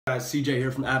Guys, CJ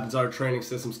here from ATS Training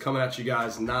Systems coming at you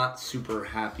guys not super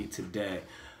happy today.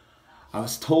 I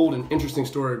was told an interesting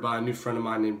story by a new friend of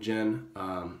mine named Jen.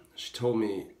 She told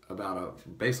me about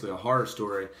basically a horror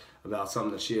story about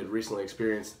something that she had recently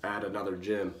experienced at another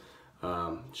gym.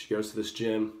 She goes to this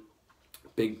gym,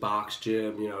 big box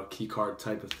gym, you know, key card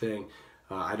type of thing.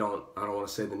 I don't want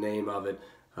to say the name of it.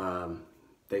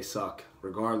 They suck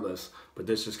regardless, but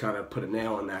this just kind of put a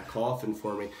nail in that coffin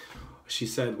for me. She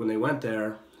said when they went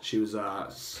there, she was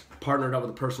partnered up with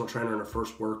a personal trainer in her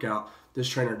first workout. This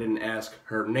trainer didn't ask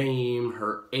her name,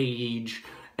 her age,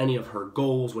 any of her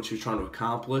goals, what she was trying to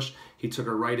accomplish. He took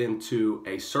her right into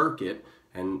a circuit,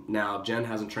 and now Jen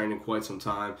hasn't trained in quite some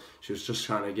time. She was just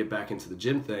trying to get back into the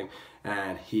gym thing,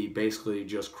 and he basically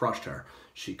just crushed her.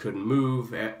 She couldn't move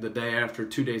the day after,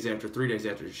 2 days after, 3 days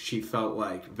after. She felt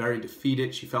like very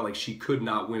defeated. She felt like she could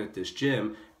not win at this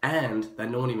gym, and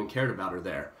that no one even cared about her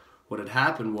there. What had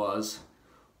happened was,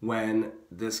 when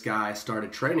this guy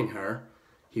started training her,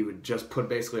 he would just put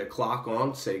basically a clock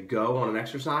on, say go on an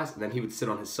exercise, and then he would sit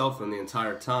on his cell phone the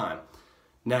entire time.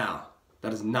 Now,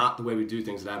 that is not the way we do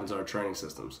things at ATS Training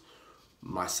Systems.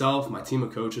 Myself, my team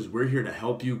of coaches, we're here to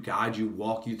help you, guide you,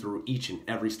 walk you through each and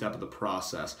every step of the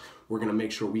process. We're going to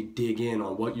make sure we dig in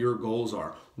on what your goals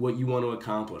are, what you want to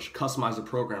accomplish, customize a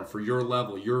program for your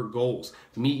level, your goals,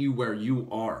 meet you where you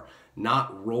are,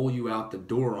 not roll you out the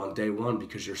door on day one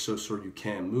because you're so sure you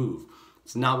can't move.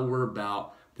 It's not what we're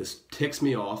about. This ticks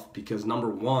me off because number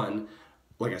one,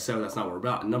 like I said, that's not what we're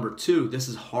about. And number two, this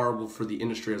is horrible for the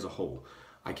industry as a whole.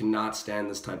 I cannot stand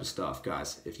this type of stuff,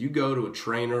 guys. If you go to a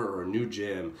trainer or a new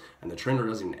gym and the trainer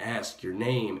doesn't even ask your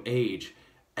name, age,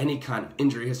 any kind of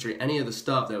injury history, any of the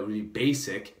stuff that would be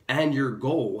basic, and your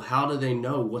goal, how do they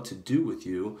know what to do with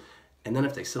you? And then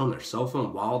if they sit on their cell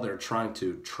phone while they're trying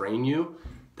to train you,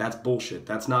 that's bullshit.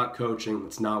 That's not coaching.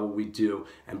 That's not what we do.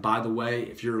 And by the way,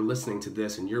 if you're listening to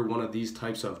this and you're one of these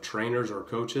types of trainers or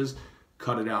coaches,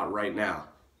 cut it out right now.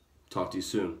 Talk to you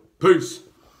soon. Peace.